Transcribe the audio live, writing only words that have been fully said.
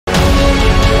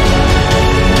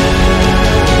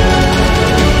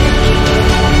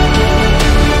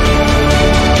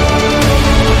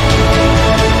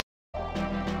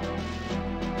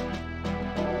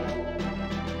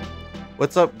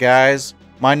What's up, guys?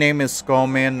 My name is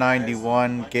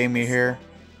Skullman91 Gaming here.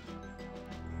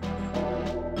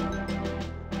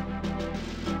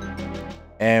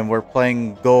 And we're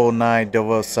playing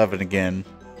Goleneye 007 again.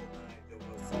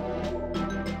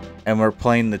 And we're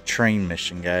playing the train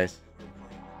mission, guys.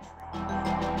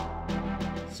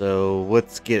 So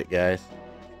let's get it, guys.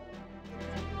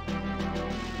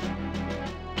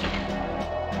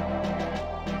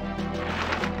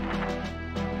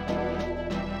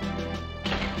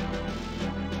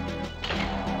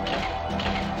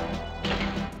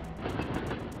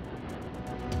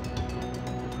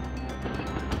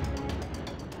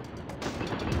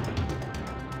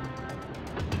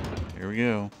 Here we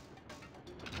go.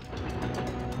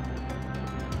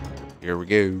 Here we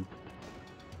go.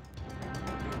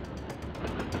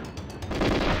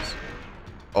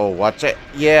 Oh, watch it.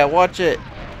 Yeah, watch it.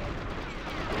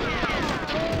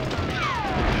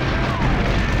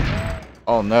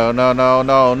 Oh, no, no, no,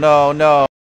 no, no, no.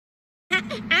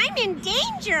 I'm in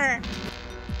danger.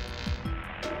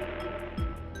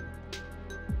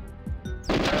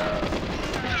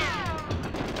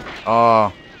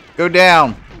 Oh, go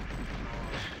down.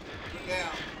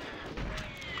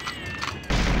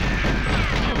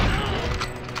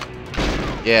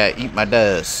 Yeah, eat my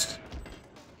dust.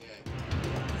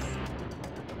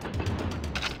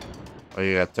 Oh,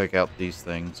 you gotta take out these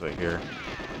things right here.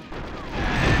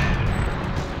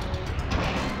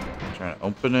 Trying to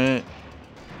open it.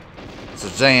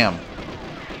 Shazam!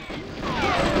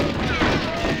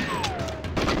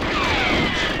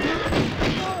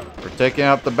 We're taking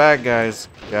out the bad guys,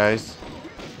 guys.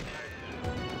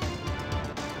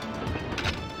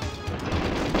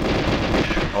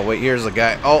 Oh wait, here's a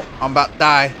guy. Oh, I'm about to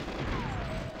die.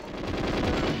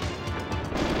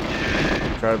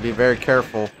 Try to be very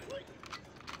careful.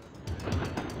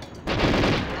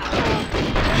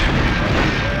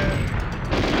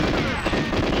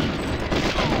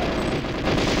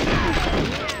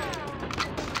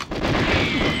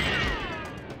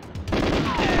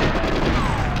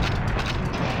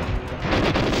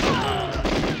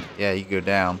 Yeah, you go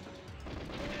down.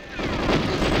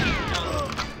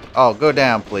 Oh, go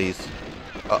down, please.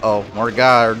 Uh-oh, more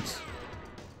guards.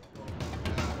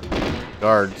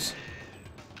 Guards.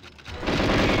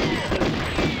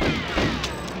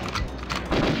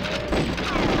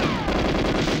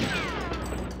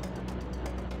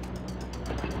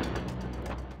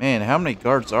 Man, how many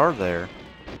guards are there?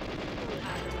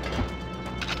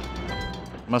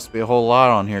 Must be a whole lot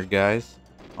on here, guys.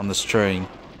 On this train.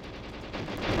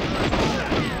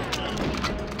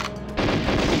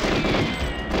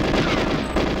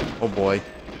 Oh boy.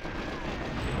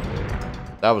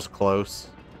 That was close.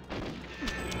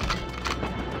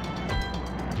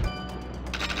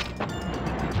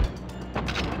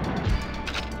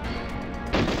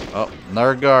 Oh,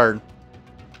 another guard.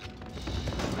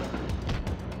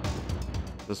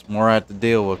 Just more I have to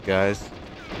deal with, guys.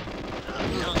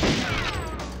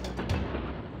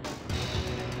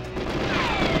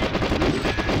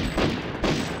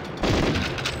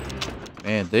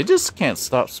 Man, they just can't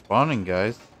stop spawning,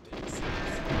 guys.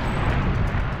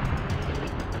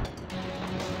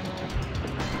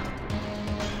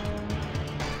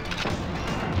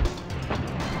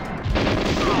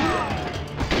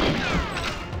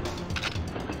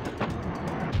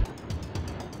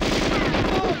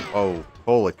 Oh,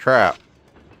 holy crap.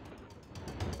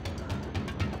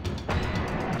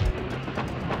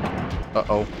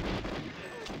 Uh-oh.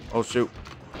 Oh, shoot.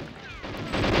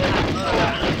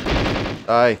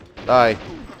 Die. Die.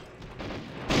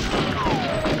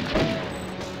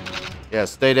 Yeah,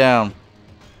 stay down.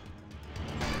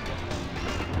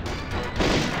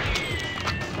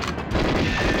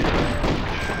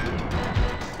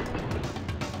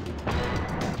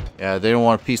 Yeah, they don't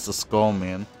want a piece of skull,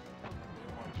 man.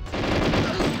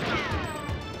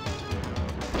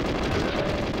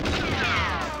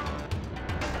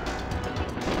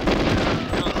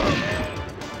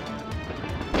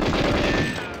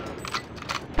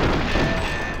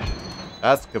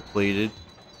 That's completed.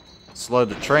 Slow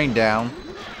the train down.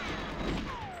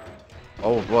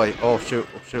 Oh boy. Oh shoot.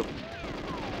 Oh shoot.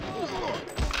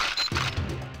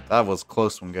 That was a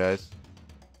close one, guys.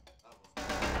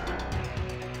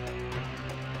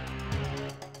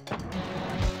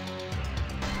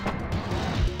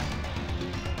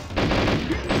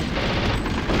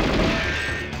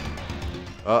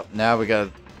 Oh, now we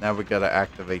gotta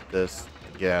activate this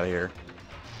to get out of here.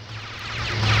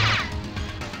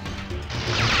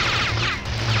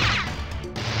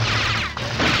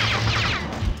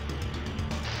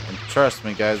 Trust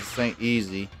me, guys, this ain't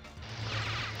easy.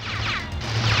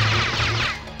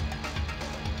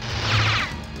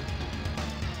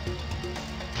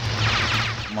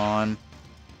 Come on.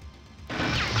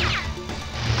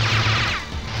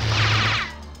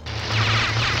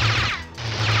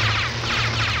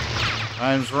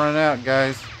 Time's running out,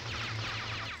 guys.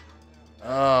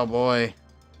 Oh boy.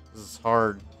 This is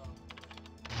hard.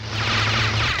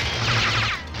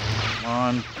 Come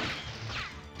on.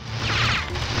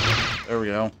 There we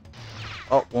go.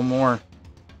 Oh, one more.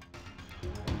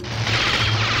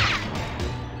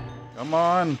 Come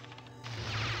on.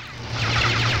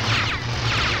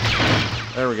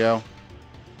 There we go.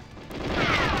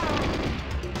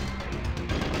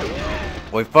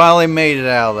 We finally made it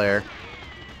out of there.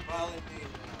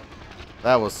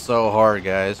 That was so hard,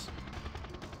 guys.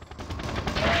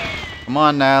 Come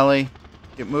on, Natalie.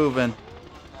 Get moving.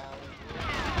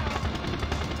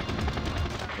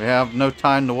 We have no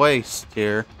time to waste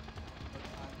here.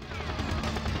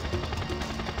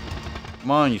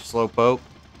 Come on, you slowpoke.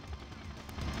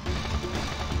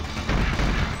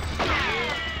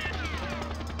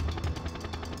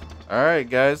 Alright,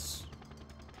 guys.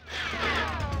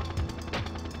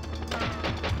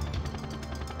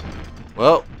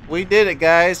 Well, we did it,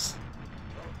 guys.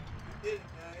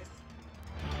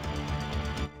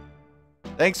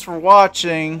 Thanks for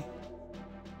watching.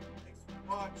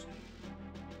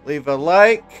 Leave a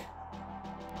like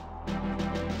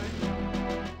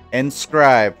and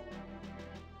subscribe.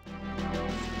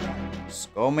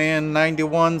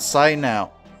 Skullman91 signing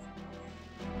out.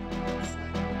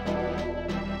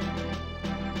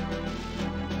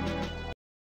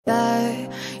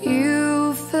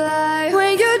 You fly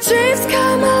when your dreams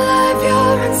come alive,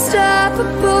 you're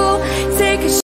unstoppable.